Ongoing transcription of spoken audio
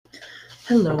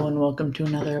Hello and welcome to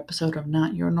another episode of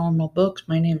Not Your Normal Books.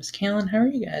 My name is Callan. How are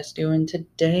you guys doing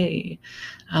today?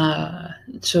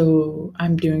 So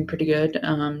I'm doing pretty good.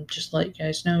 Just to let you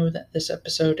guys know that this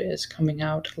episode is coming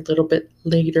out a little bit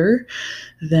later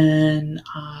than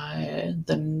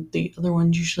the other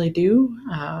ones usually do.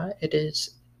 It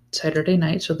is Saturday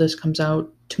night, so this comes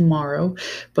out tomorrow,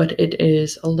 but it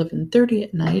is 11:30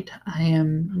 at night. I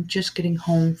am just getting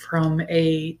home from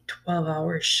a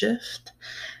 12-hour shift.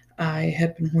 I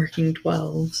have been working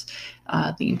 12s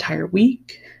the entire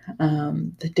week.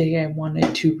 The day I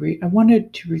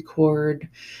wanted to record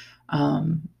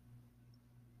um,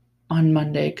 on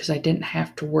Monday because I didn't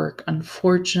have to work.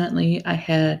 Unfortunately, I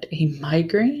had a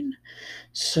migraine,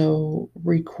 so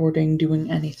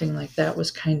doing anything like that was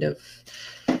kind of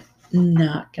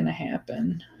not going to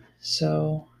happen.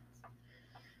 So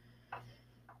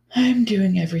I'm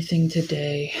doing everything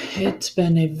today. It's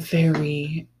been a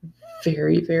very,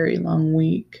 very, very long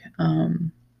week.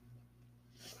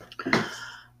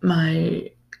 My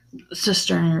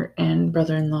sister and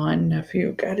brother-in-law and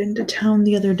nephew got into town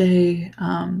the other day.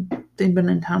 They've been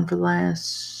in town for the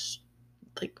last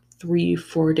like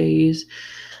 3-4 days.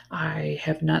 I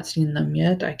have not seen them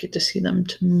yet. I get to see them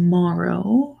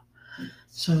tomorrow,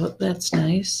 so that's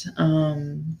nice.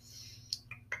 I'm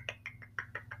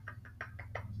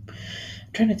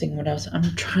trying to think what else.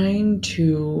 I'm trying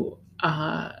to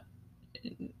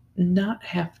not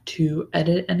have to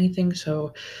edit anything,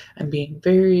 so I'm being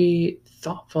very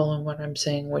thoughtful in what I'm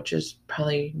saying, which is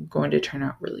probably going to turn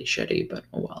out really shitty, but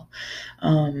oh well.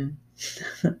 Um,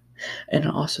 and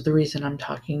also, the reason I'm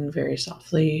talking very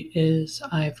softly is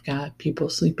I've got people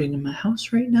sleeping in my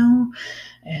house right now,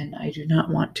 and I do not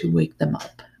want to wake them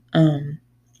up.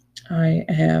 I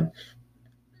have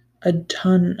a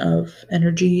ton of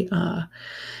energy. I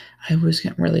was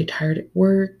getting really tired at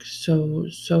work, so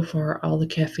far all the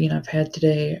caffeine I've had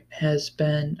today has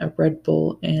been a Red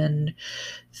Bull and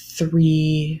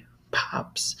 3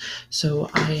 pops. So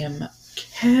I am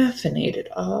caffeinated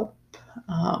up.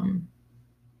 Um,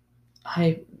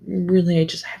 I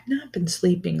just have not been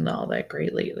sleeping all that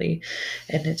great lately,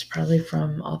 and it's probably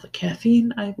from all the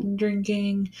caffeine I've been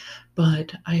drinking,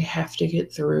 but I have to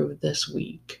get through this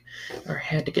week, or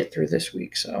had to get through this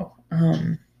week, so,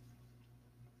 I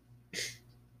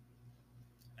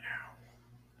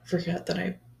forgot that I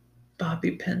have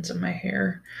bobby pins in my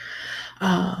hair.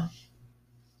 Uh,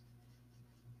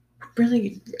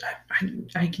 really,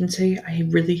 I can say I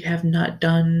really have not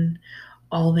done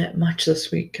all that much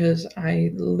this week because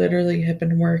I literally have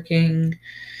been working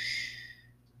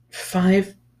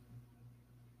five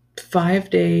 5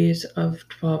 days of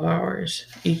 12 hours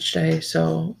each day,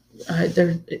 so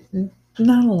there's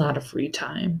not a lot of free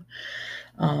time.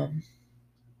 Um,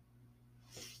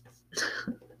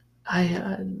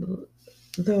 I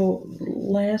though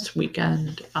last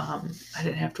weekend I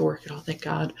didn't have to work at all, thank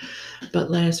God.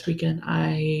 But last weekend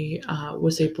I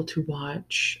was able to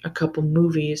watch a couple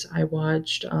movies. I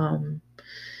watched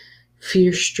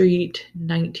Fear Street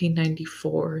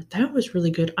 1994. That was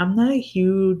really good. I'm not a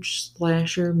huge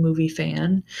slasher movie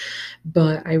fan,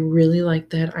 but I really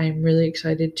like that. I'm really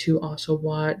excited to also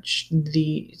watch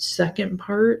the second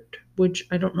part, which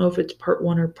I don't know if it's part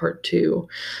one or part two,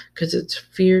 because it's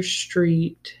Fear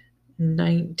Street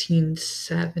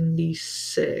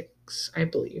 1976, I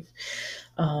believe.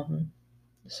 Um,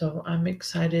 so I'm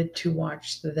excited to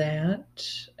watch that.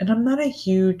 And I'm not a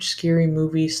huge scary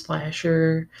movie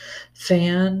slasher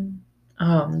fan.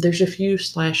 There's a few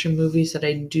slasher movies that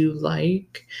I do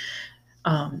like.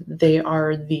 They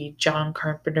are the John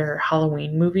Carpenter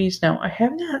Halloween movies. Now, I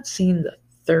have not seen the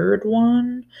third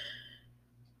one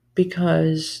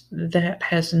because that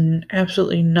has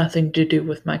absolutely nothing to do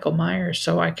with Michael Myers.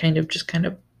 So I kind of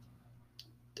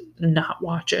not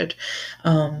watch it.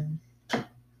 Um,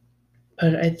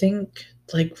 but I think,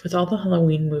 like, with all the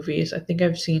Halloween movies, I think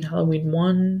I've seen Halloween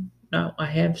 1. No, I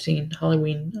have seen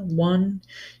Halloween 1,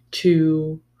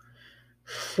 2,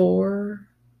 4,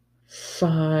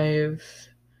 5,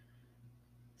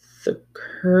 The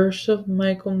Curse of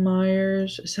Michael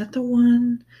Myers. Is that the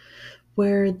one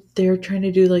where they're trying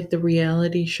to do like the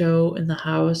reality show in the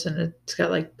house and it's got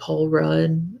like Paul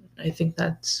Rudd? I think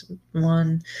that's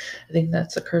one. I think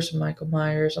that's The Curse of Michael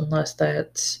Myers, unless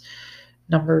that's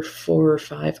number 4 or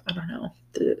 5. I don't know.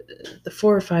 The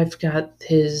 4 or 5 got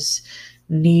his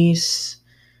niece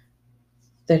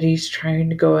that he's trying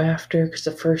to go after, because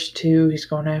the first two he's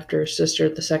going after his sister,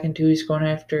 the second two he's going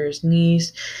after his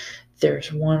niece.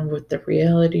 There's one with the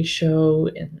reality show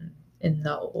in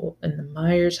the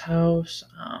Myers house.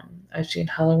 I've seen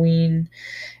Halloween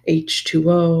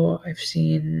H2O. I've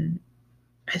seen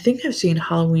I think I've seen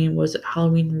Halloween. Was it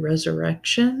Halloween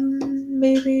Resurrection?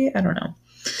 Maybe? I don't know.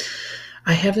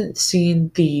 I haven't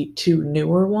seen the two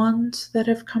newer ones that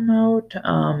have come out.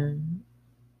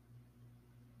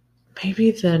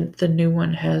 Maybe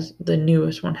the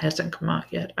newest one hasn't come out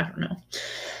yet. I don't know.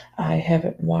 I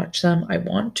haven't watched them. I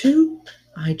want to.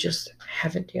 I just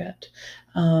haven't yet.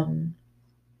 But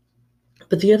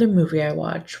the other movie I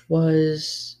watched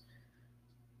was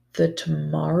The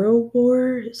Tomorrow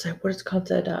War. Is that what it's called?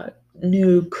 That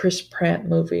new Chris Pratt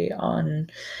movie on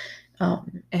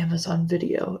Amazon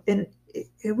Video, and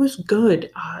it was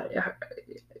good.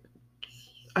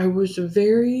 I was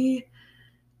very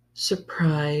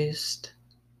surprised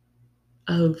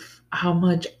of how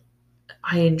much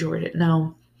I enjoyed it.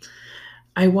 Now,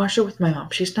 I watched it with my mom.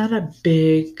 She's not a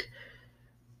big.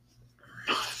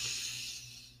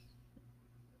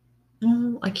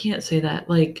 Well, I can't say that.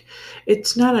 Like,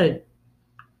 it's not a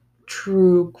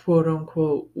true quote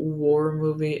unquote war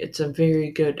movie. It's a very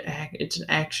good it's an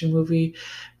action movie.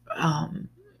 Um,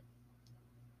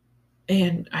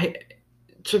 and I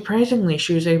surprisingly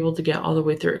she was able to get all the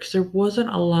way through it because there wasn't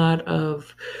a lot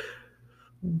of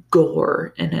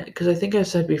gore in it. Because I think I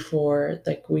said before,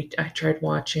 like I tried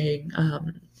watching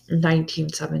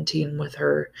 1917 with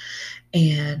her,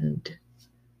 and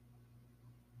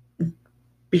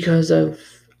because of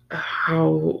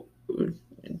how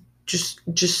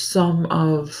just some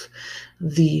of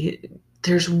the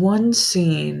there's one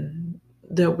scene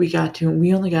that we got to, and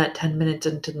we only got 10 minutes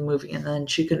into the movie, and then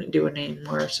she couldn't do it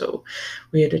anymore, so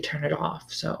we had to turn it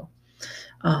off. So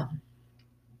um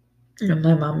and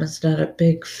my mom is not a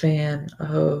big fan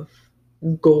of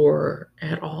gore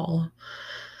at all,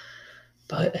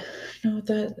 but no,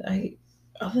 that I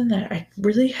other than that, I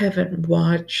really haven't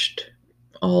watched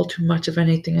all too much of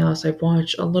anything else. I've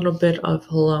watched a little bit of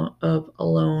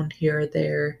Alone here or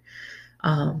there.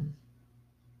 um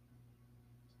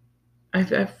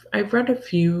I've read a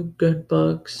few good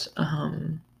books.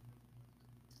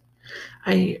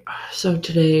 I so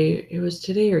today it was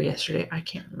today or yesterday. I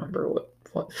can't remember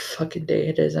what fucking day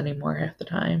it is anymore half the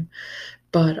time.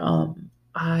 But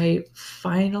I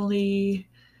finally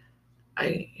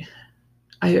I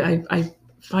I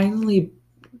finally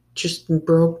just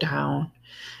broke down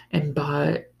and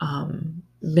bought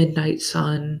Midnight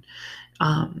Sun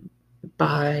um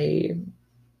by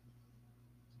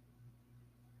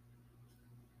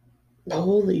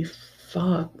holy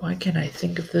fuck, why can't I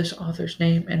think of this author's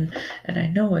name? And I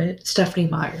know it, Stephanie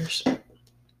Myers.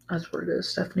 That's what it is,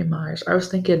 Stephanie Myers. I was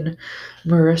thinking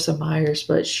Marissa Myers,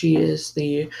 but she is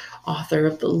the author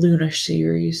of the Luna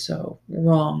series, so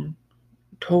wrong.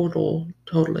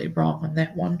 Totally wrong on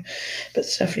that one. But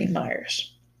Stephanie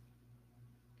Myers.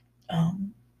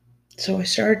 Um, so I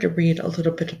started to read a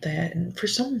little bit of that, and for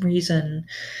some reason,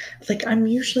 like I'm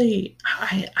usually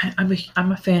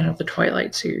I'm a fan of the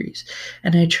Twilight series,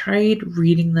 and I tried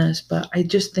reading this, but I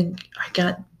just think I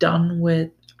got done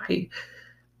with I.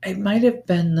 It might have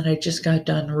been that I just got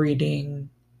done reading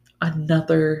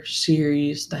another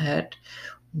series that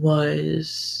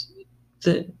was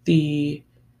the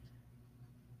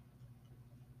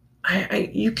I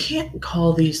you can't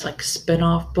call these like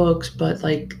spin-off books, but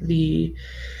like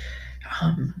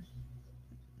um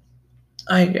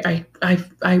I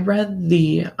read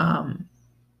the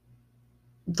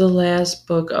last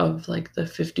book of like the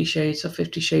 50 Shades of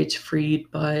 50 Shades Freed,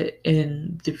 but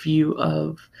in the view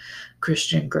of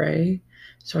Christian Grey.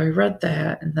 So I read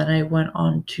that, and then I went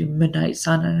on to Midnight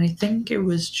Sun, and I think it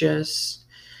was just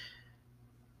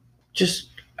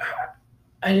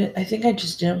I think I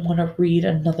just didn't want to read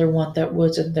another one that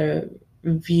was in the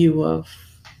view of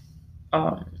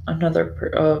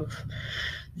of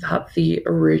not the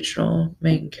original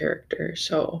main character.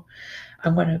 So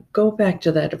I'm gonna go back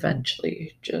to that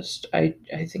eventually. I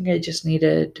think I just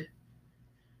needed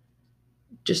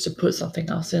just to put something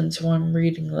else in. So I'm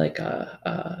reading like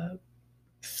a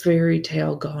fairy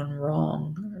tale gone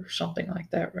wrong or something like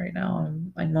that right now.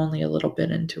 I'm only a little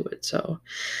bit into it, so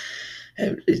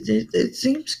it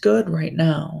seems good right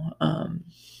now.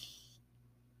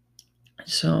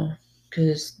 So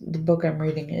because the book I'm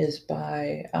reading is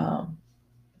by oh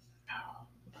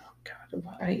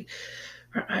god,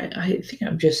 I think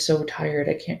I'm just so tired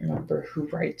I can't remember who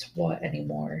writes what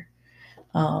anymore.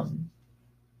 Um,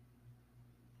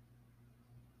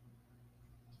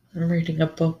 I'm reading a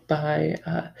book by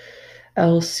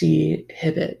L.C.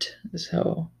 Hibbett.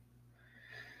 So,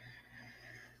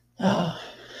 uh,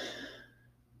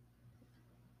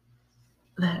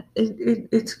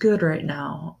 it's good right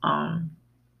now.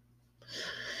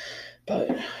 But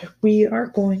we are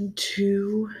going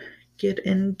to get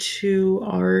into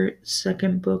our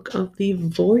second book of the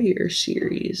Voyeur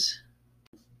series.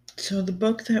 So the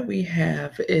book that we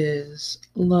have is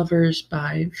Lovers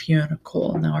by Fiona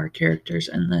Cole. Now our characters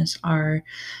in this are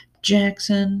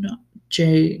Jackson,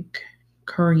 Jake,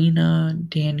 Karina,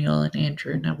 Daniel, and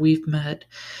Andrew. Now we've met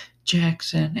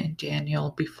Jackson and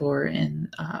Daniel before in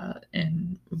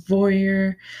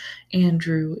Voyeur.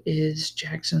 Andrew is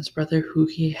Jackson's brother, who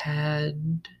he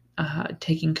had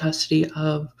taken custody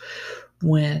of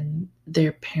when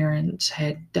their parents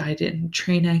had died in a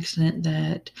train accident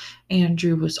that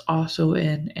Andrew was also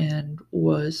in and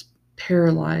was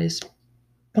paralyzed.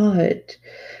 But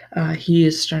he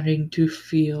is starting to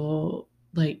feel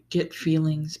get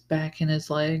feelings back in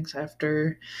his legs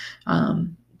after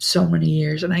so many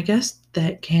years. And I guess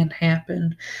that can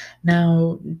happen.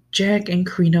 Now, Jack and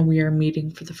Karina, we are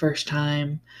meeting for the first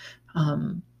time.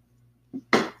 Um,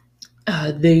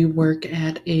 they work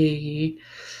at a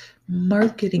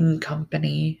marketing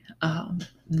company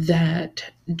that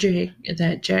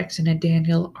Jackson and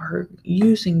Daniel are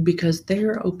using because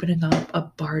they're opening up a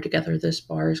bar together. This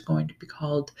bar is going to be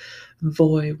called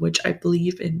Voy, which I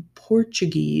believe in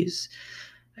Portuguese.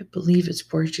 I believe it's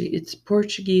Portuguese. It's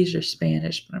Portuguese or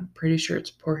Spanish, but I'm pretty sure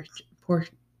it's holy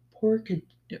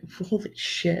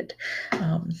shit.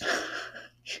 Um,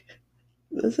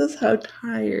 this is how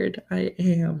tired I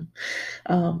am.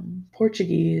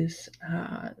 Portuguese.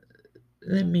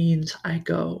 That means I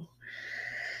go.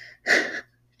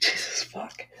 Jesus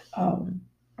fuck.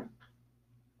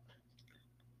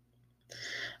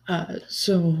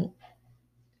 So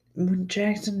when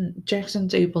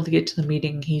Jackson's able to get to the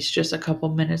meeting, he's just a couple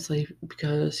minutes late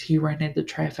because he ran into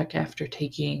traffic after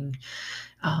taking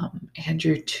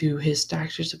Andrew to his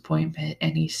doctor's appointment,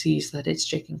 and he sees that it's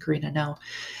Jake and Karina. Now,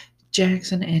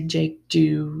 Jackson and Jake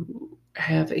do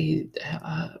have a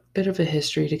bit of a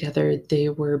history together. They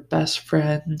were best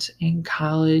friends in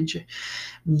college,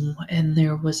 and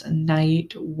there was a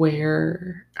night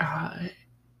where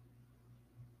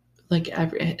in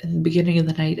the beginning of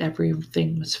the night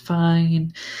everything was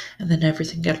fine, and then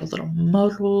everything got a little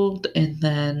muddled, and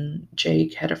then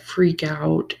Jake had a freak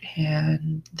out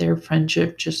and their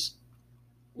friendship just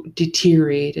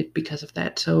deteriorated because of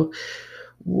that. So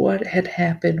what had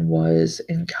happened was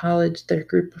in college, their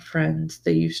group of friends,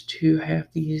 they used to have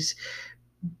these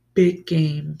big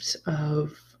games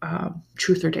of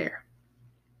truth or dare.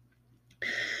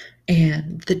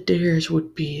 And the dares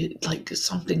would be like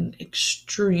something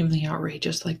extremely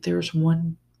outrageous. Like there was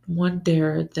one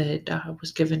dare that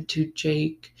was given to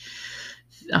Jake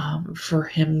for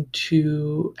him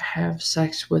to have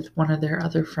sex with one of their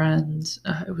other friends.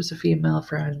 It was a female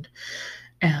friend.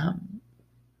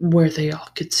 Where they all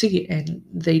could see, and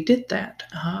they did that.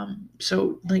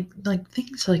 So like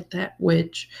things like that,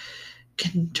 which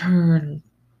can turn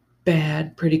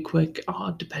bad pretty quick,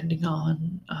 depending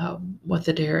on what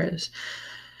the dare is.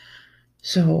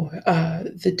 So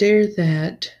the dare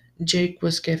that Jake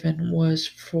was given was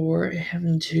for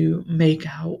him to make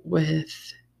out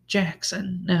with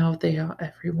Jackson. Now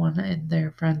everyone and their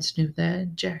friends knew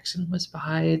that Jackson was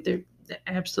bi. They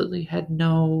absolutely had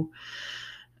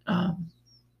um,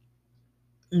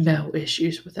 no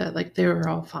issues with that. Like they were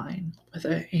all fine with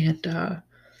it.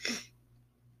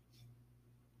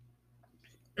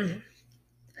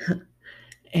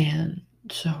 And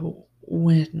so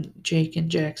when Jake and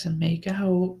Jackson make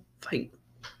out, like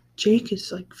Jake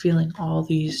is like feeling all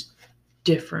these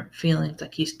different feelings,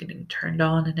 like he's getting turned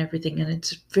on and everything, and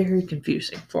it's very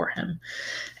confusing for him.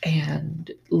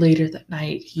 And later that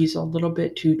night, he's a little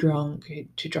bit too drunk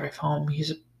to drive home.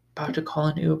 He's about to call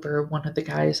an Uber. One of the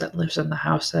guys that lives in the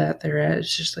house that they're at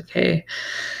is just like, hey,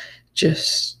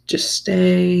 just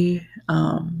stay.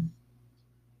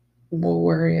 We'll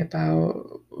worry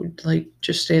about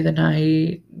just stay the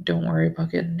night. Don't worry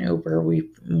about getting an Uber.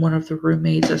 One of the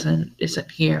roommates isn't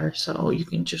here, so you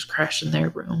can just crash in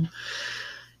their room.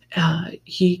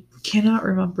 He cannot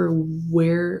remember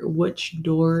which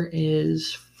door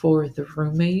is for the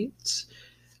roommates'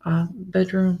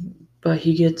 bedroom, but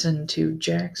he gets into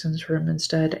Jackson's room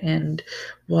instead, and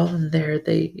while in there,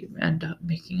 they end up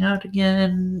making out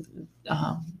again.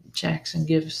 Jackson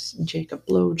gives Jake a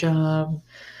blowjob.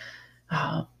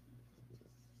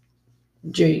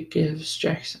 Jake gives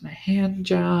Jackson a hand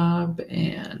job,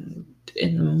 and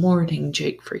in the morning,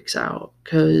 Jake freaks out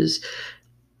because,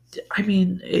 I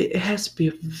mean, it has to be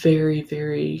a very,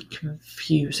 very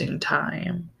confusing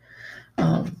time.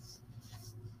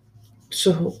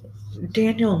 So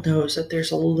Daniel knows that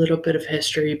there's a little bit of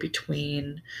history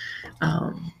between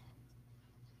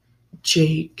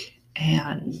Jake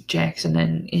and Jackson,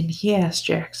 and he asked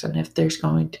Jackson if there's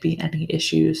going to be any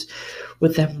issues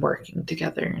with them working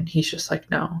together, and he's just like,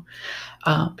 no.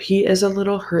 He is a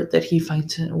little hurt that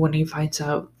when he finds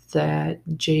out that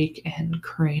Jake and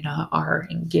Karina are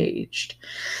engaged.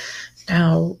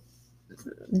 Now,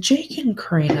 Jake and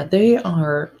Karina, they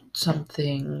are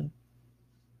something.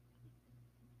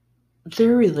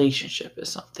 Their relationship is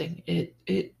something.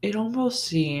 It almost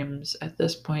seems at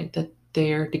this point that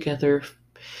they are together.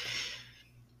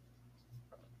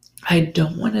 I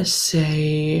don't want to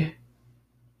say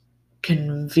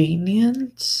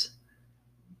convenience,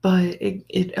 but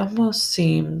it almost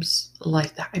seems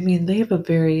like that. I mean, they have a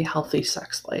very healthy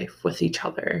sex life with each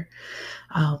other.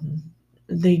 Um,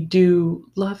 they do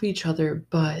love each other,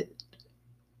 but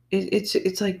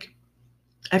it's like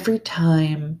every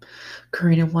time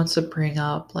Karina wants to bring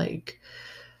up like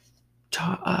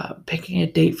picking a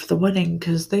date for the wedding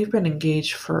because they've been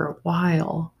engaged for a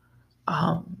while.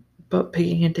 But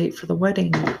picking a date for the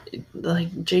wedding,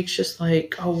 like Jake's just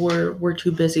like, oh, we're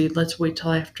too busy. Let's wait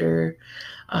till after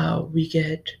we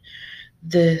get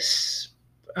this.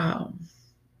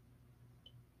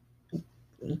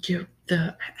 Give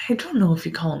the I don't know if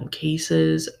you call them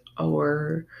cases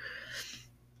or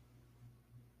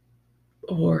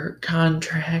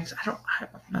contracts. I'm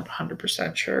not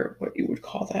 100% sure what you would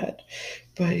call that,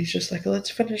 but he's just like, let's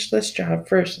finish this job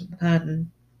first, and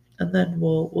then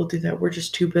we'll do that. We're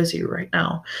just too busy right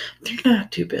now. They're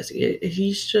not too busy.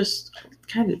 He's just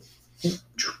kind of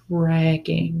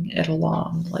dragging it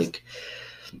along. Like,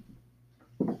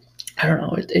 I don't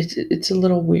know. It's a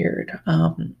little weird.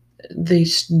 They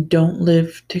don't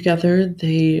live together.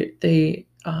 They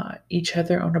each have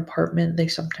their own apartment. They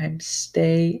sometimes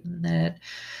stay in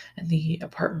the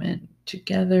apartment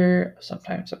together,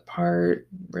 sometimes apart.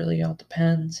 Really, all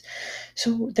depends.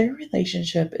 So their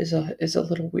relationship is a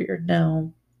little weird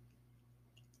now.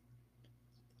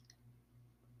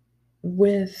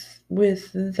 With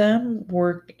them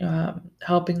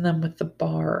helping them with the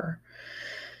bar.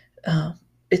 Um,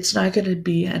 it's not going to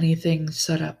be anything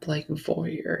set up like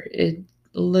Voyeur. It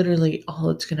literally all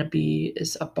it's going to be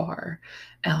is a bar.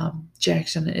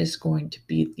 Jackson is going to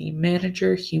be the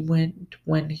manager. He went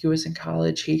when he was in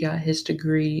college. He got his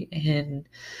degree in,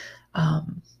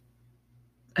 um,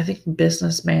 I think,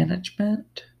 business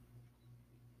management.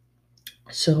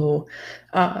 So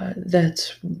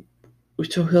that's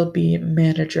so he'll be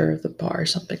manager of the bar,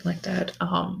 something like that.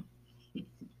 God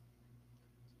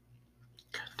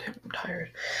damn, I'm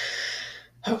tired.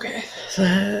 Okay,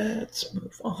 let's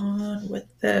move on with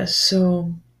this.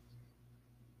 So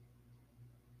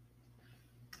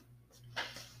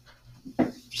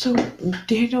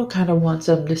Daniel kind of wants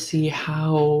them to see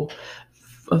how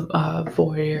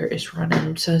Voyeur is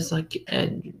running. Says like,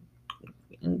 and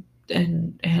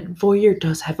Voyeur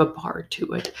does have a bar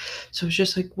to it, so it's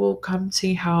just like, well, come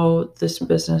see how this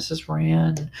business is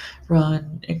run,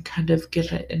 and kind of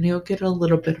get it, and you'll get a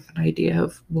little bit of an idea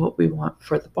of what we want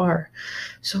for the bar.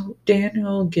 So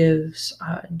Daniel gives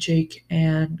Jake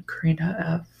and Karina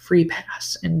a free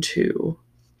pass into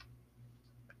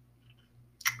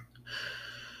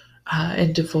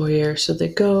Voyeur. So they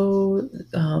go.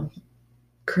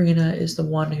 Karina is the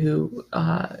one who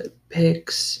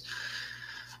picks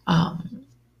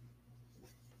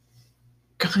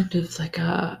kind of like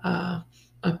a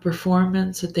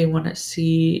performance that they want to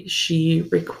see. She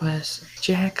requests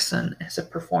Jackson as a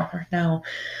performer. Now,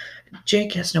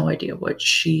 Jake has no idea what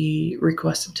she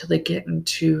requests until they get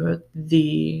into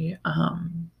the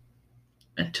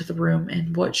room,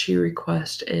 and what she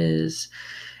requests is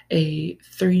a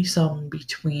threesome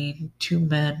between two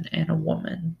men and a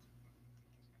woman.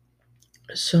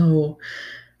 So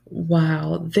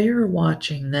while they're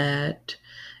watching that,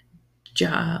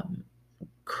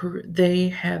 they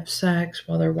have sex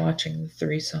while they're watching the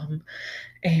threesome,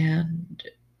 and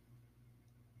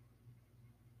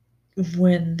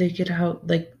when they get out,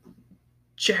 like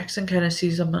Jackson kind of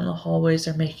sees them in the hallways.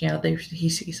 They're making out. He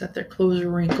sees that their clothes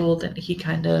are wrinkled, and he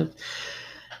kind of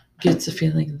gets the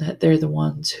feeling that they're the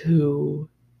ones who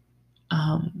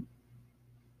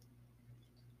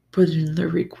put in the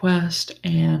request,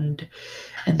 and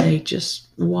they just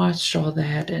watched all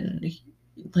that, and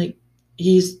like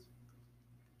he's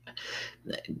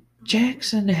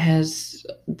Jackson has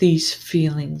these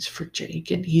feelings for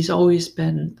Jake, and he's always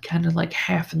been kind of like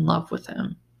half in love with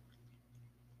him.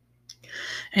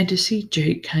 And to see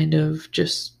Jake kind of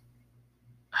just,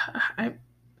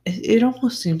 it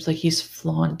almost seems like he's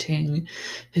flaunting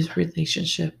his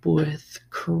relationship with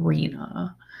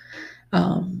Karina,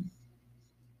 and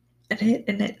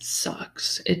it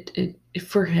sucks. It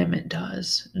for him it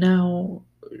does. Now,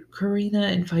 Karina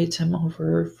invites him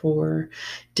over for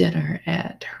dinner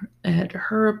at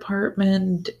her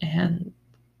apartment, and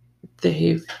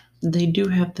they they do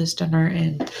have this dinner,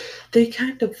 and they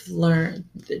kind of learn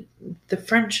the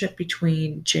friendship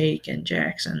between Jake and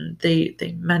Jackson. They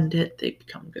mend it. They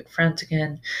become good friends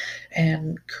again,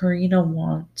 and Karina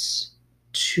wants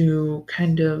to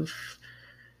kind of,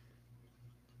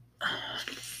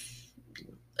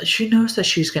 she knows that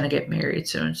she's going to get married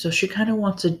soon, so she kind of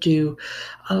wants to do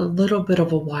a little bit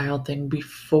of a wild thing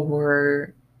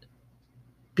before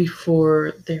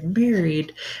they're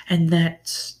married, and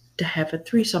that's to have a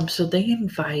threesome. So they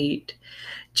invite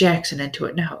Jackson into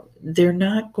it. Now, they're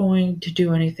not going to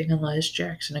do anything unless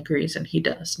Jackson agrees, and he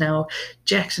does. Now,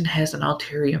 Jackson has an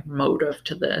ulterior motive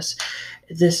to this.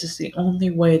 This is the only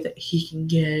way that he can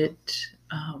get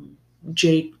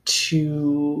Jake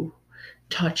to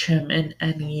touch him in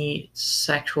any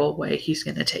sexual way. He's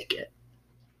going to take it.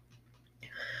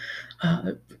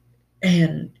 Uh,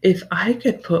 and if I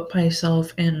could put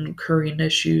myself in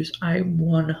Karina's shoes, I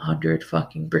 100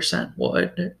 fucking percent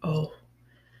would. Oh,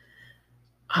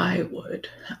 I would.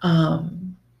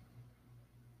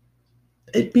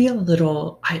 It'd be a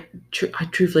little. I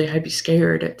truthfully, I'd be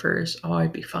scared at first. Oh,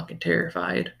 I'd be fucking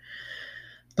terrified.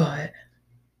 But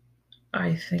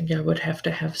I think I would have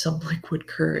to have some liquid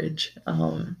courage.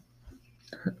 Um,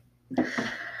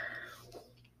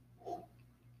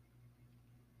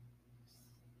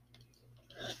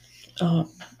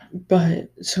 but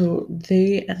so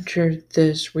they entered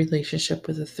this relationship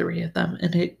with the three of them,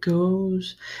 and it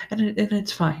goes, and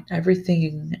it's fine.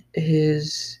 Everything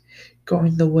is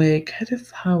going the way kind of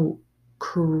how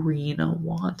Karina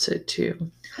wants it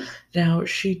to. Now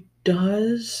she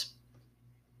does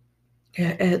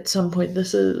at some point.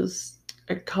 This is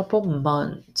a couple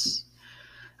months,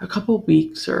 a couple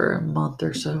weeks, or a month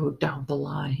or so down the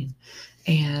line,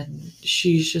 and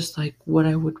she's just like, what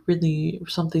I would really,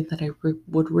 something that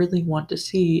would really want to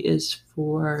see is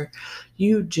for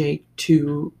you, Jake,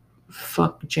 to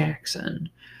fuck Jackson.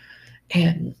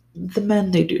 And the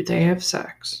men, they have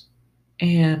sex,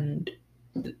 and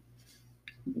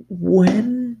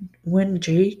when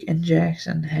Jake and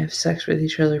Jackson have sex with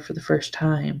each other for the first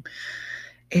time,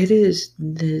 it is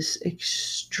this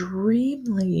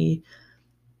extremely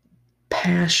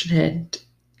passionate,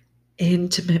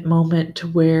 intimate moment to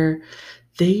where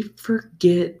they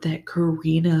forget that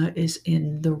Karina is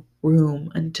in the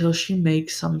room until she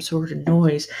makes some sort of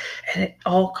noise, and it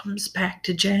all comes back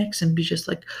to Jackson be just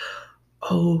like,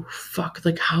 oh fuck,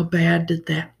 like how bad did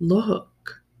that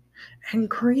look?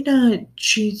 And Karina,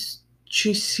 she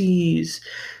sees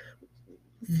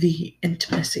the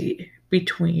intimacy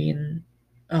between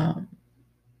um,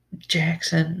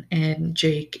 Jackson and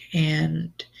Jake,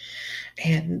 and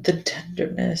the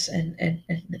tenderness and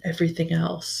everything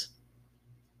else.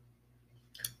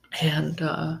 And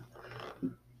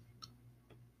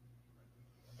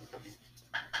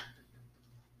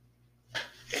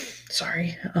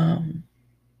sorry,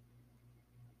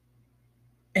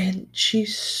 and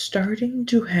she's starting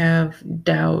to have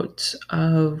doubts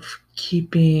of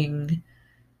keeping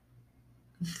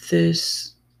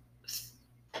this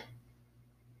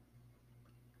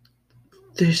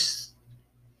this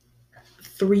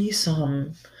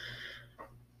threesome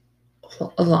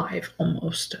alive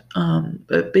almost.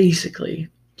 But basically,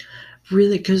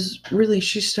 really, because really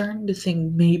she's starting to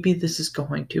think maybe this is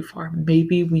going too far,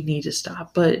 maybe we need to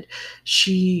stop. But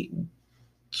she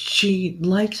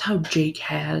likes how Jake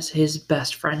has his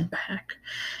best friend back,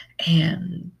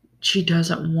 and she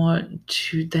doesn't want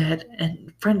to that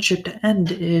and friendship to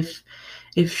end if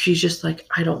she's just like,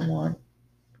 I don't want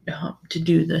to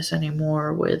do this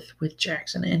anymore with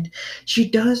Jackson. And she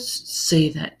does say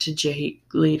that to Jake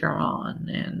later on,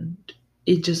 and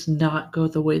it does not go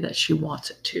the way that she wants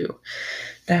it to.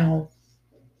 Now,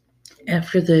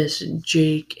 after this,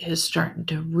 Jake is starting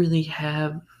to really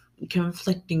have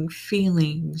conflicting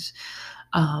feelings.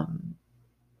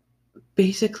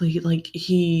 Basically, like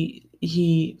he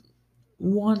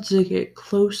wants to get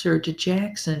closer to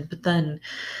Jackson, but then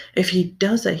if he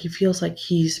does that, he feels like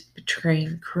he's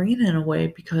betraying Karina in a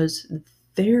way, because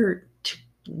they're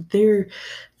they're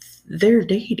they're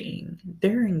dating,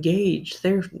 they're engaged,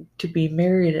 they're to be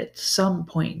married at some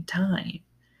point in time,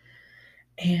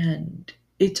 and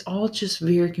it's all just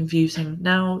very confusing.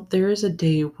 Now there is a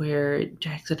day where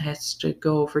Jackson has to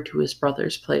go over to his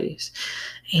brother's place,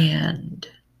 and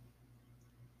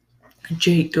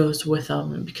Jake goes with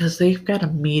them because they've got a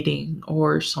meeting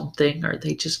or something, or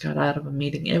they just got out of a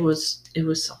meeting. It was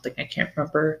something, I can't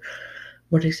remember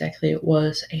what exactly it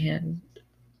was. And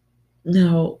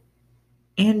no,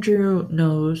 Andrew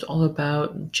knows all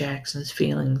about Jackson's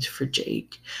feelings for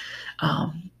Jake.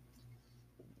 Um,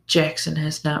 Jackson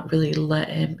has not really let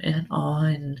him in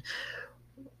on,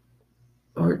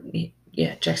 or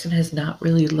yeah, Jackson has not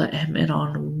really let him in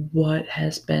on what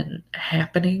has been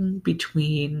happening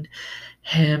between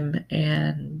him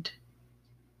and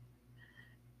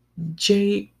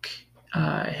Jake,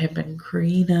 him and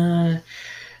Karina.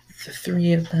 The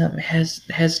three of them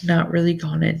has not really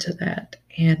gone into that.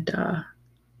 And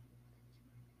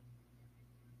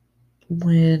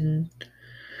when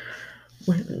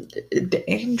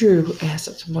Andrew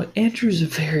asks him, what Andrew's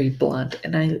very blunt,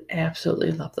 and I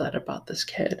absolutely love that about this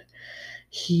kid.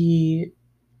 He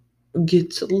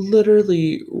gets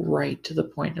literally right to the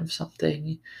point of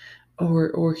something,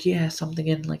 or he asks something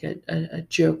in like a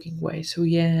joking way. So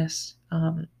he asked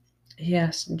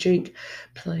Jake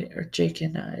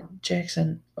and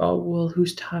Jackson, oh well,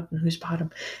 who's top and who's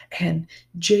bottom? And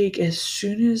Jake, as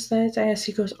soon as that's asked,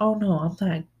 he goes, oh no, I'm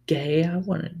not gay. I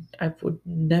would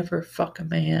never fuck a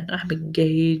man. I'm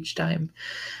engaged. I'm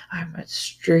as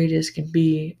straight as can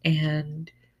be.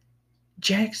 And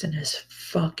Jackson is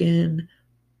fucking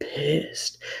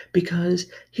pissed because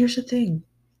here's the thing.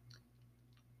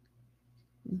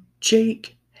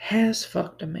 Jake has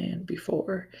fucked a man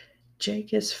before.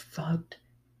 Jake has fucked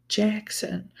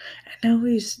Jackson. And now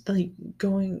he's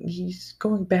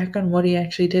going back on what he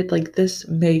actually did. Like this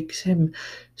makes him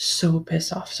so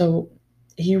pissed off. So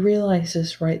he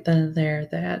realizes right then and there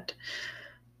that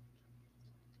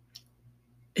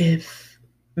if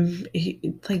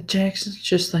like Jackson's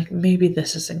just like maybe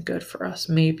this isn't good for us,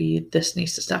 maybe this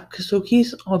needs to stop, because so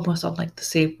he's almost on like the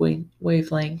same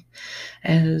wavelength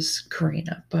as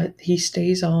Karina, but he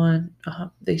stays on.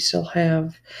 They still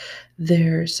have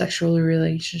their sexual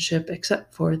relationship,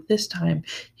 except for this time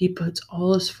he puts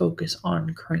all his focus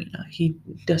on Karina. He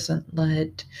doesn't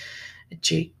let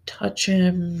Jake touch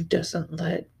him, doesn't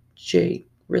let Jake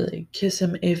really kiss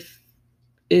him. If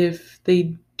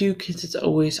they do kiss, it's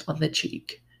always on the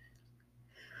cheek.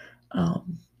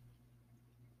 Um,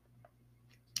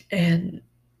 and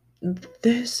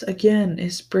this again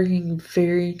is bringing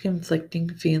very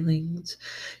conflicting feelings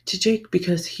to Jake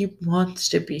because he wants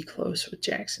to be close with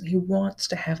Jackson. He wants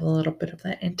to have a little bit of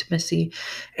that intimacy,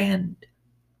 and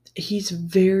he's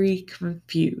very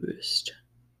confused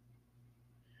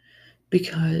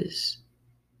because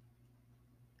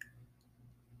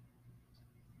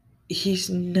he's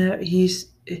not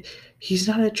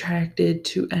attracted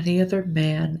to any other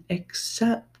man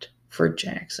except for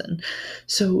Jackson.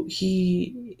 So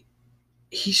he's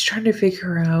trying to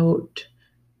figure out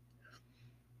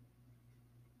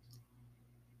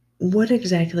what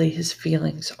exactly his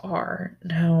feelings are.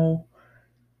 Now,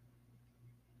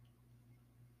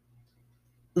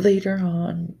 later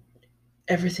on,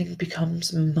 everything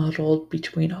becomes muddled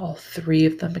between all three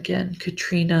of them again.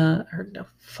 Katrina, or no,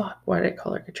 fuck, why did I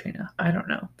call her Katrina? I don't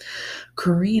know.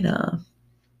 Karina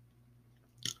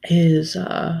is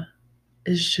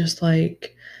just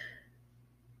like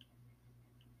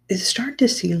is starting to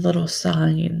see little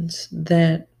signs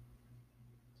that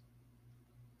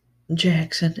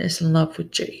Jackson is in love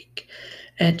with Jake,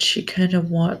 and she kind of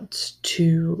wants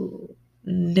to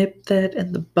nip that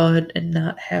in the bud and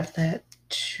not have that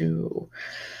to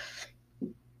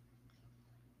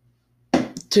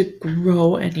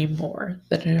grow any more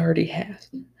than it already has.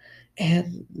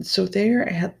 And so they're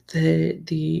at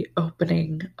the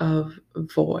opening of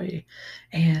Voy,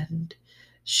 and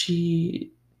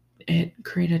she and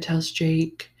Karina tells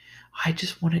Jake, I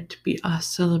just want it to be us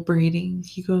celebrating.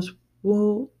 He goes,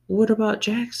 well, what about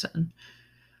Jackson?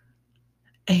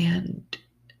 And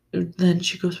then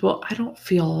she goes, well, I don't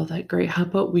feel all that great. How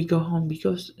about we go home?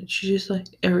 She's just like,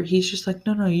 or he's just like,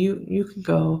 no, you can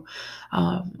go.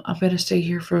 I'm gonna stay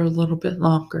here for a little bit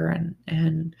longer,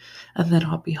 and then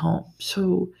I'll be home.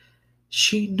 So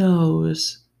she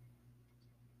knows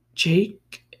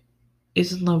Jake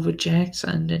is in love with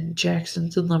Jackson, and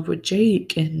Jackson's in love with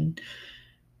Jake, and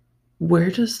where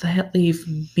does that leave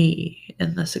me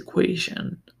in this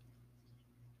equation?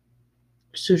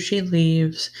 So she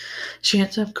leaves. She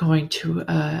ends up going to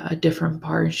a different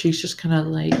bar, and she's just kind of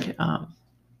like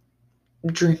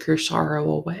drink her sorrow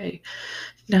away.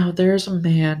 Now, there's a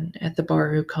man at the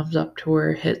bar who comes up to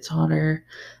her, hits on her,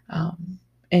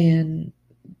 and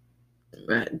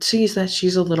sees that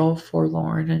she's a little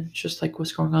forlorn and just like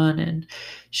what's going on. And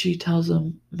she tells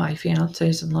him, my fiance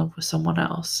is in love with someone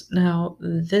else. Now,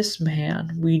 this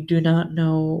man, we do not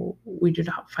know, we do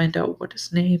not find out what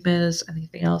his name is,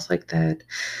 anything else like that.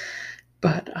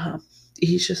 But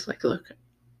he's just like, look,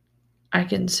 I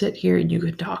can sit here and you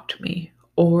can talk to me,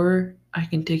 or I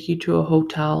can take you to a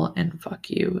hotel and fuck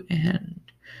you, and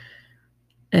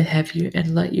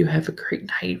and let you have a great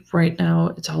night. Right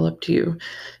now, it's all up to you.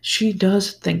 She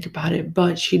does think about it,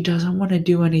 but she doesn't want to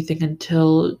do anything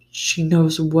until she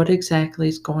knows what exactly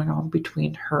is going on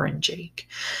between her and Jake.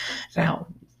 Now,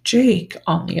 Jake,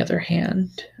 on the other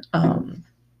hand,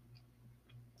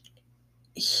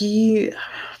 he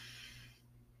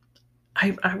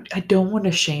I don't want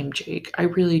to shame Jake. I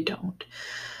really don't.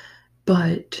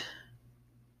 But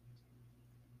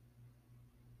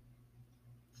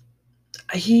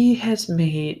he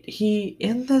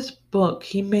in this book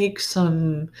he makes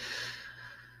some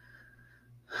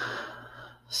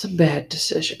bad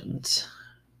decisions.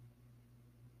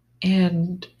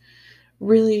 And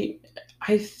really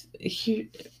I th-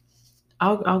 he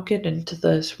I'll get into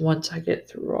this once I get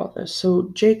through all this.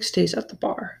 So Jake stays at the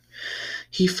bar.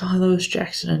 He follows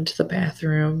Jackson into the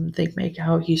bathroom. They make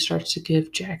out. He starts to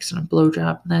give Jackson a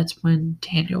blowjob, and that's when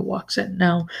Daniel walks in.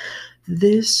 Now,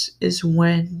 this is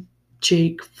when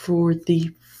Jake, for the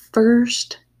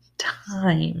first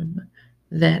time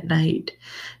that night,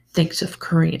 thinks of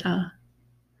Karina.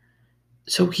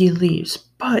 So he leaves,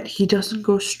 but he doesn't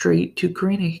go straight to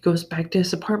Karina. He goes back to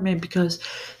his apartment because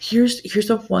here's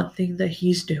the one thing that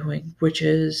he's doing, which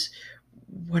is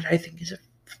what I think is a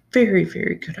very,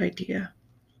 very good idea.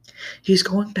 He's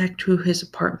going back to his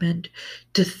apartment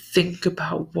to think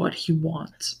about what he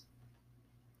wants.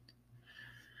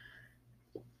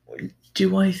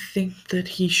 Do I think that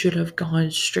he should have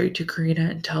gone straight to Karina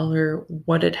and tell her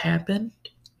what had happened?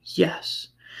 Yes.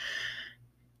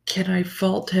 Can I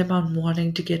fault him on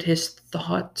wanting to get his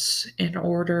thoughts in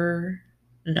order?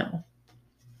 No.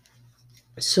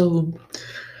 So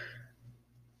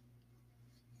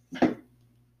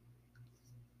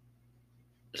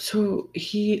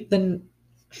he then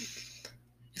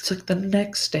it's like the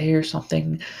next day or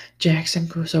something, Jackson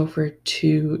goes over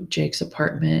to Jake's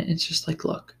apartment. It's just like,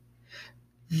 look,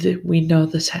 we know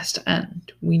this has to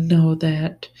end. We know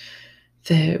that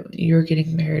you're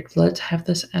getting married. Let's have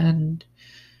this end.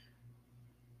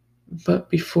 But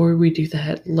before we do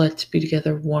that, let's be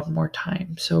together one more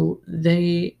time. So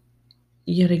they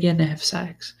yet again have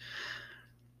sex.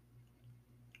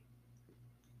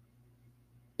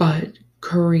 But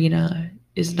Karina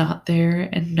is not there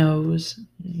and knows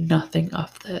nothing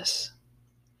of this.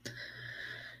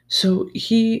 So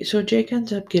Jake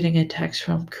ends up getting a text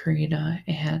from Karina,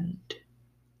 and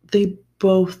they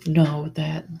both know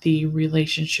that the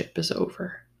relationship is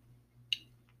over.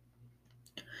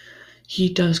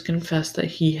 He does confess that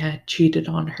he had cheated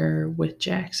on her with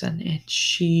Jackson, and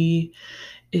she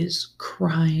is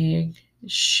crying.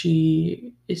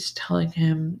 She is telling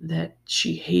him that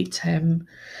she hates him,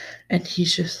 and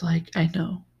he's just like, I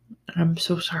know, and I'm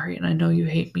so sorry, and I know you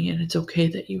hate me, and it's okay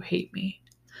that you hate me.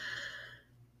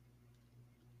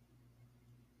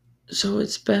 So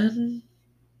it's been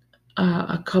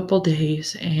a couple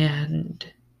days, and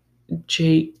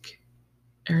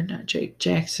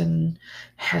Jackson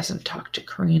hasn't talked to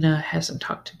Karina, hasn't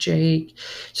talked to Jake.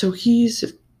 So he's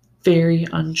very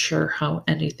unsure how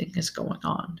anything is going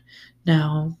on.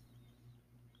 Now,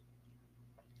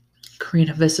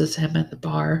 Karina visits him at the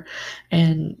bar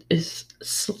and is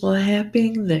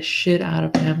slapping the shit out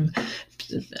of him.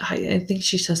 I think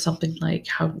she says something like,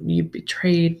 how you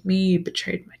betrayed me, you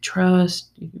betrayed my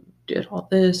trust, you did all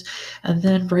this. And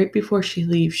then right before she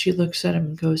leaves, she looks at him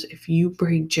and goes, if you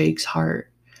break Jake's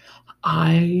heart,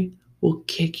 I will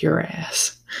kick your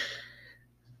ass.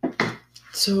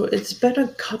 So it's been a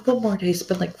couple more days. It's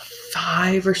been like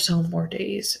 5 or so more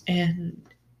days. And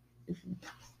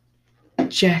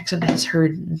Jackson has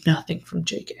heard nothing from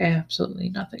Jake. Absolutely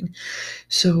nothing.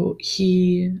 So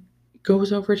he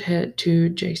goes over to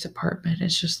Jake's apartment.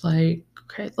 It's just like,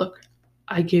 okay, look,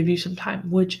 I give you some time.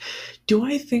 Which, do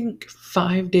I think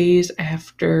 5 days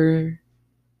after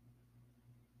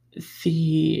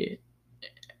the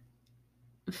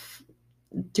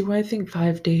do I think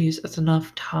 5 days is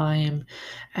enough time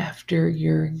after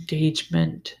your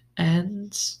engagement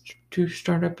ends to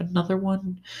start up another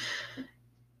one?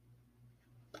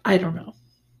 I don't know.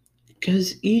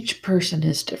 Because each person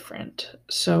is different.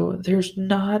 So there's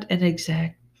not an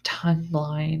exact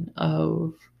timeline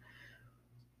of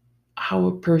how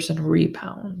a person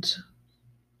rebounds.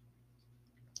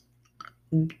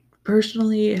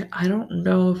 Personally, I don't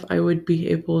know if I would be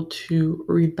able to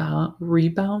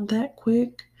rebound that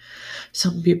quick.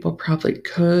 Some people probably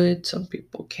could, some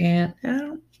people can't. I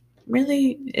don't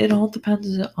really, it all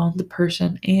depends on the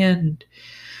person and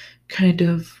kind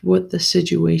of what the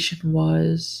situation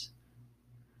was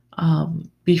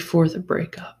before the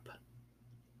breakup.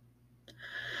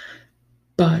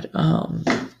 But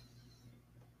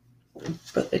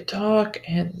they talk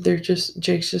and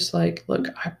Jake's just like, look,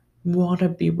 want to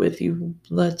be with you.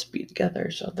 Let's be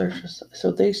together.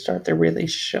 So they start their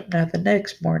relationship. Now the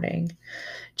next morning,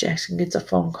 Jackson gets a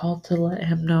phone call to let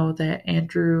him know that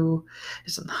Andrew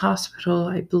is in the hospital.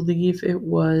 I believe it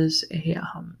was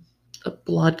a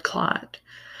blood clot.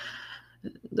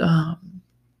 Um,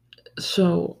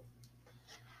 so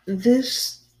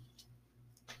this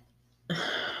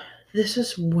this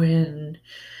is when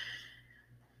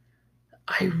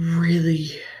I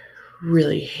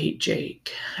really hate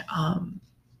Jake. Um,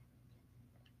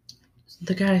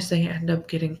 the guys, they end up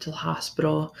getting to the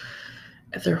hospital.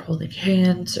 They're holding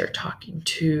hands. They're talking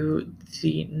to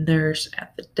the nurse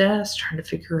at the desk, trying to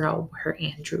figure out where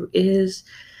Andrew is.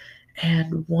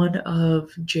 And one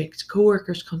of Jake's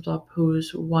coworkers comes up,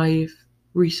 whose wife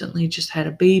recently just had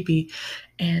a baby,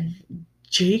 and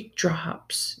Jake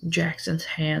drops Jackson's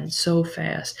hand so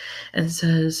fast and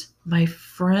says, "My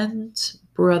friend's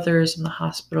brother is in the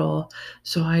hospital,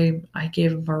 so I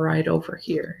gave him a ride over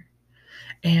here."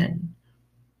 And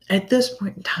at this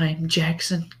point in time,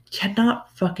 Jackson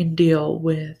cannot fucking deal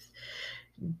with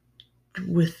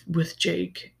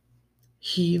Jake.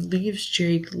 He leaves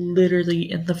Jake literally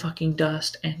in the fucking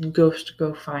dust and goes to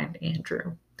go find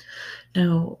Andrew.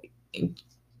 Now,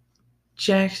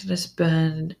 Jackson has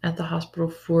been at the hospital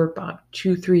for about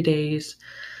 2, 3 days.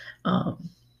 Um,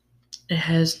 it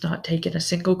has not taken a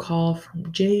single call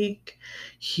from Jake.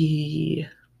 He,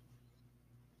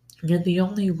 the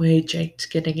only way Jake's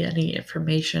getting any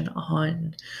information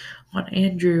on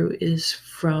Andrew is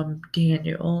from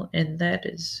Daniel, and that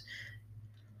is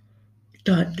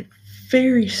done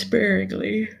very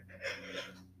sparingly.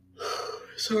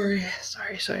 Sorry.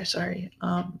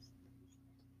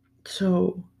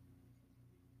 So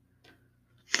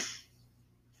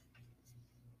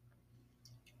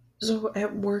so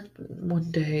at work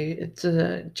one day, it's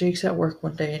Jake's at work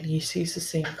one day, and he sees the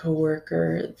same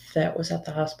coworker that was at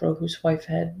the hospital, whose wife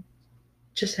had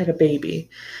just had a baby,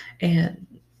 and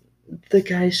the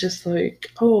guy's just like,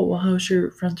 "Oh, well, how's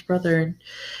your friend's brother?"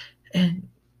 And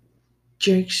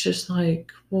Jake's just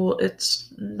like, "Well,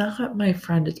 it's not my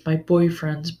friend; it's my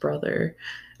boyfriend's brother,"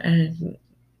 and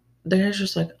the guy's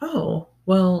just like, "Oh,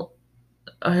 well,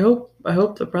 I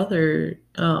hope the brother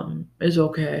is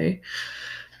okay,"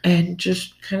 and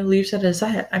just kind of leaves it as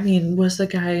that. I mean, was the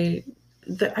guy?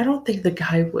 I don't think the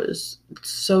guy was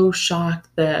so shocked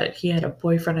that he had a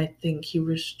boyfriend. I think he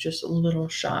was just a little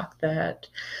shocked that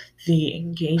the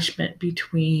engagement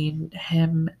between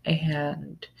him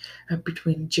and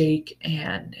between Jake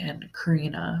and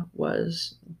Karina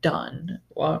was done.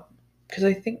 Well, because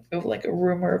I think like a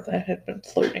rumor of that had been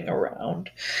floating around.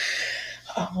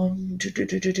 Trying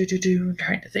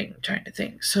to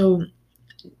think. So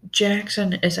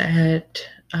Jackson is at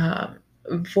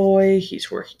Voy.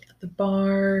 He's working at the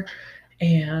bar,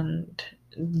 and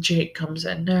Jake comes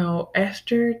in. Now,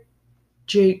 after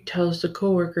Jake tells the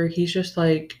coworker, he's just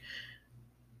like,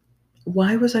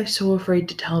 "Why was I so afraid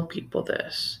to tell people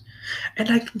this?" And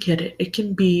I can get it. It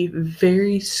can be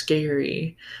very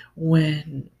scary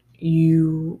when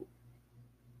you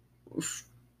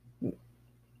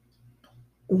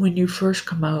first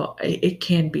come out. It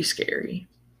can be scary.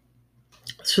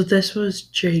 So this was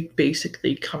Jake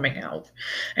basically coming out,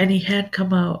 and he had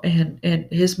come out, and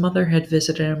his mother had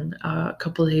visited him a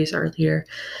couple of days earlier,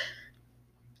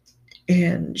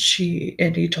 and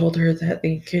he told her that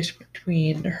the engagement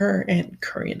between her and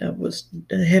Karina was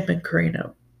him and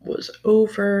Karina was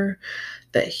over,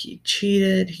 that he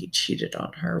cheated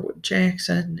on her with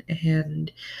Jackson,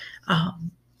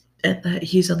 um and that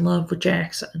he's in love with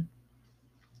Jackson.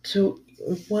 So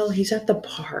while he's at the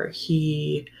bar,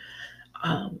 he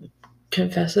um,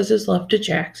 confesses his love to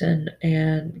Jackson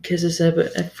and kisses him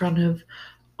in front of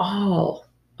all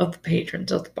of the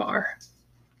patrons of the bar.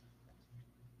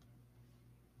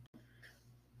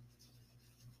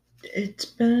 It's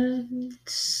been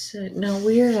now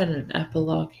we are at an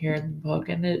epilogue here in the book,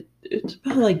 and it's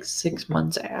about like 6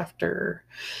 months after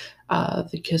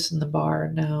the kiss in the bar.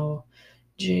 Now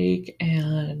Jake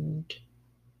and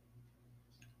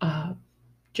uh,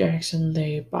 Jackson,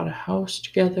 they bought a house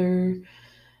together.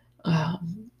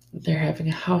 They're having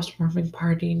a housewarming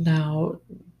party now.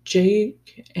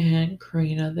 Jake and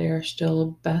Karina, they are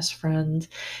still best friends.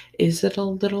 Is it a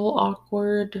little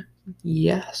awkward?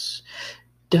 Yes.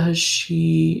 Does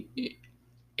she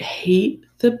hate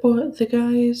the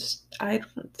guys? I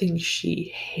don't think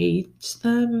she hates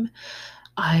them.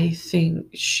 I think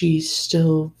she's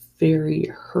still very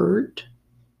hurt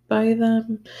by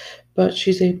them, but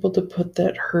she's able to put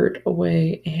that hurt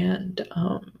away and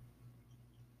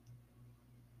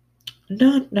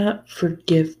not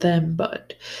forgive them,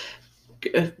 but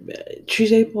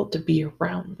she's able to be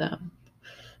around them.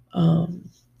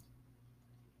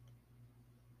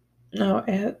 Now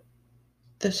at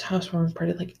this housewarming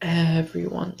party, like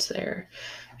everyone's there,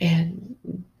 and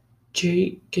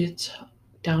Jake gets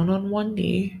down on one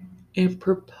knee and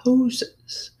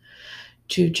proposes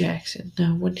to Jackson.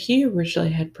 Now, when he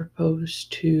originally had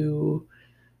proposed to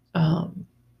um,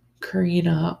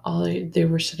 Karina, they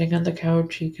were sitting on the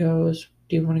couch. He goes,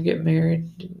 "Do you want to get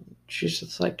married?" And she's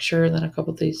just like, "Sure." And then a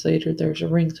couple days later, there's a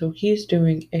ring. So he's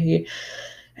doing a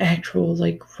actual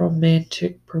like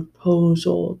romantic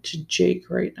proposal to Jake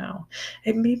right now.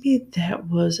 And maybe that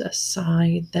was a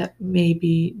sign that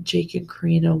maybe Jake and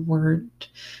Karina weren't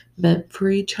meant for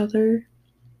each other.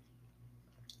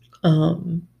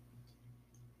 Um,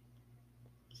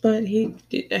 but he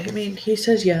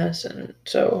says yes, and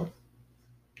so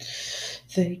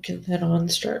they can then on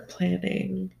start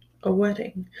planning a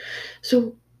wedding.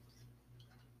 So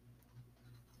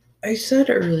I said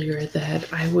earlier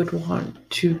that I would want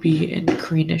to be in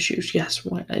Karina's shoes. Yes,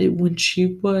 when she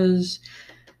was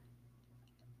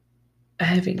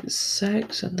having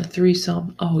sex and the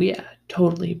threesome, oh yeah,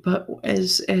 totally. But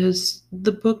as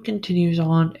the book continues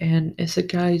on and as the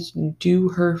guys do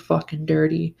her fucking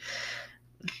dirty,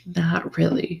 not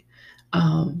really.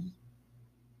 Um,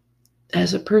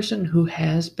 as a person who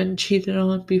has been cheated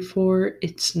on before,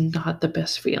 it's not the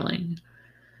best feeling.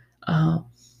 Um,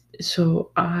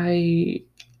 so I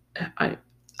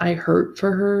I hurt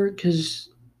for her because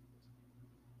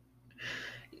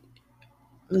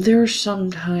there are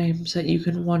some times that you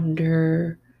can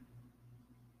wonder,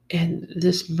 and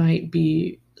this might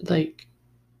be like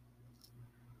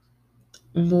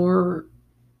more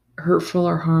hurtful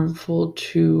or harmful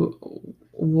to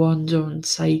one's own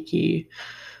psyche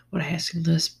when asking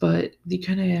this, but you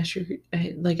kind of ask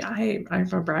I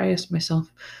remember I asked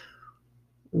myself,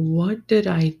 what did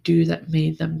I do that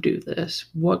made them do this?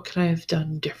 What could I have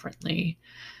done differently?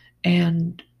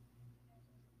 And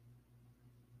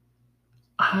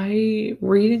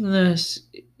reading this,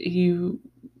 you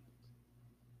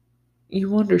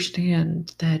you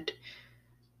understand that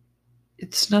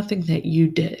it's nothing that you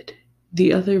did.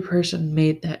 The other person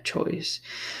made that choice.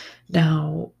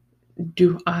 Now,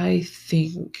 do I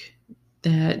think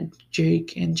that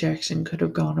Jake and Jackson could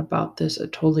have gone about this a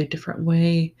totally different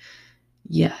way?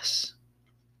 Yes.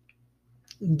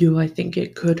 Do I think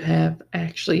it could have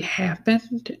actually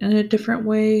happened in a different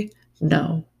way?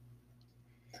 No.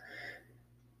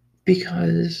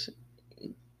 Because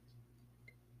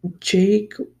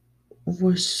Jake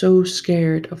was so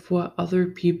scared of what other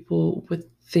people would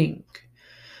think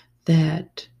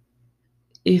that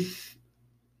if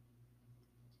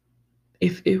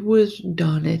if it was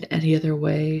done in any other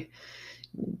way,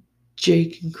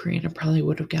 Jake and Karina probably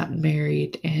would have gotten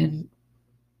married and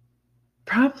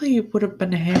probably would have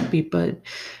been happy, but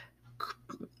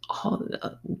all,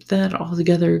 that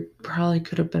altogether probably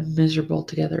could have been miserable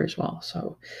together as well.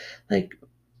 So, like,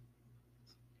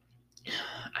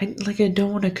 I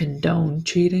don't want to condone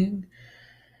cheating,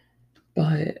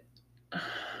 but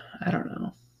I don't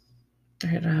know.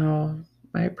 Right now,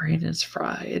 my brain is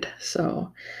fried,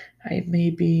 so I may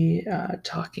be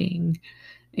talking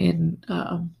in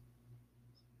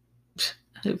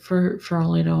for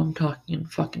all I know, I'm talking in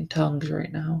fucking tongues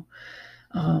right now.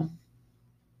 Um,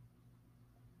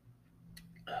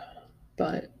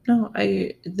 but no,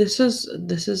 I this is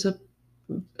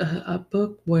a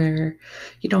book where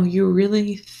you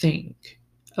really think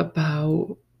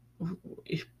about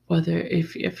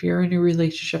if you're in a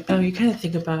relationship now, you kind of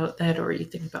think about that, or you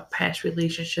think about past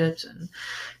relationships and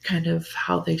kind of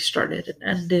how they started and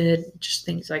ended, just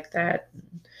things like that.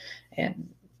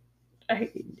 And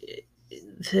I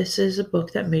this is a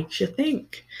book that makes you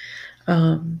think.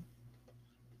 um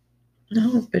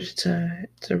no, but it's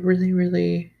a really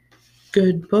really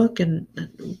good book, and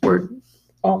we're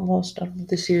almost done with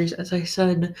the series. As I said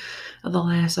in the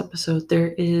last episode,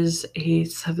 there is a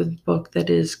seventh book that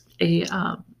is a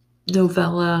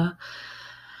novella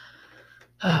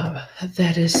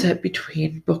that is set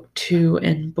between book 2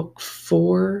 and book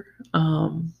 4.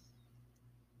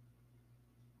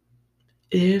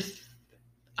 If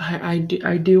I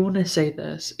do want to say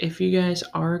this, if you guys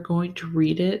are going to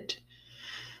read it,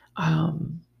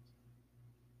 um,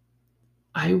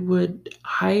 I would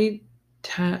I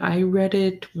read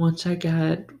it once I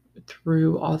got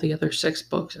through all the other 6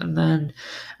 books, and then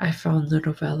I found the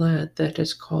novella that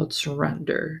is called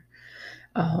Surrender.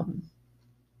 Um,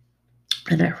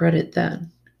 and I read it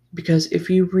then. Because if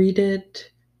you read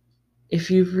it, if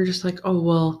you were just like, oh,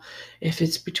 well, if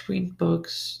it's between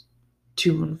books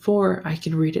 2 and 4, I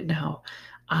can read it now.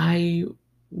 I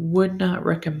would not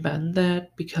recommend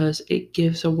that because it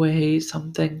gives away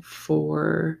something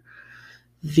for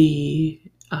the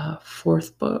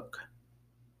fourth book.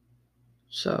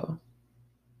 So,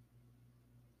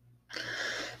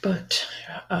 but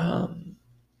yeah,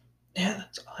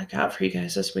 that's all I got for you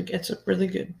guys this week. It's a really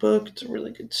good book. It's a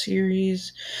really good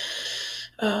series.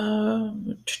 I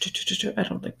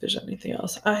don't think there's anything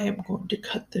else. I am going to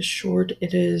cut this short.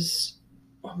 It is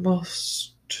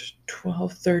almost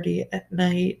 12:30 at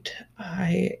night.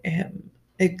 I am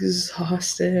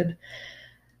exhausted.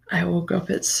 I woke up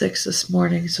at 6 this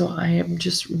morning, so I am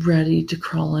just ready to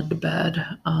crawl into bed.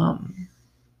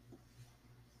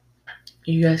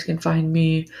 You guys can find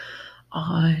me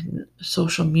on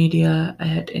social media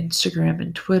at Instagram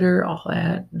and Twitter, all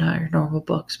at Not Your Normal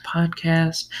Books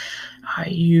Podcast.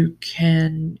 You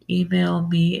can email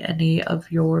me any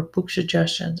of your book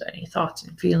suggestions, any thoughts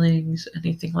and feelings,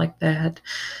 anything like that,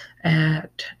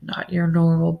 at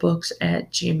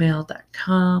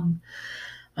notyournormalbooks@gmail.com.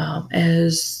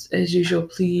 As usual,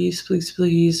 please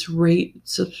rate,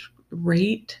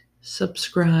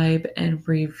 subscribe, and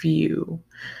review.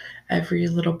 Every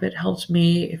little bit helps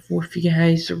me. If you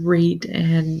guys rate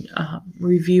and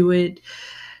review it,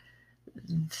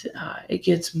 it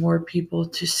gets more people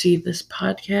to see this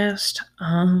podcast.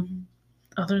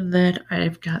 Other than that,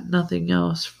 I've got nothing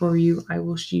else for you. I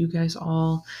will see you guys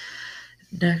all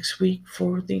next week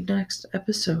for the next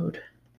episode.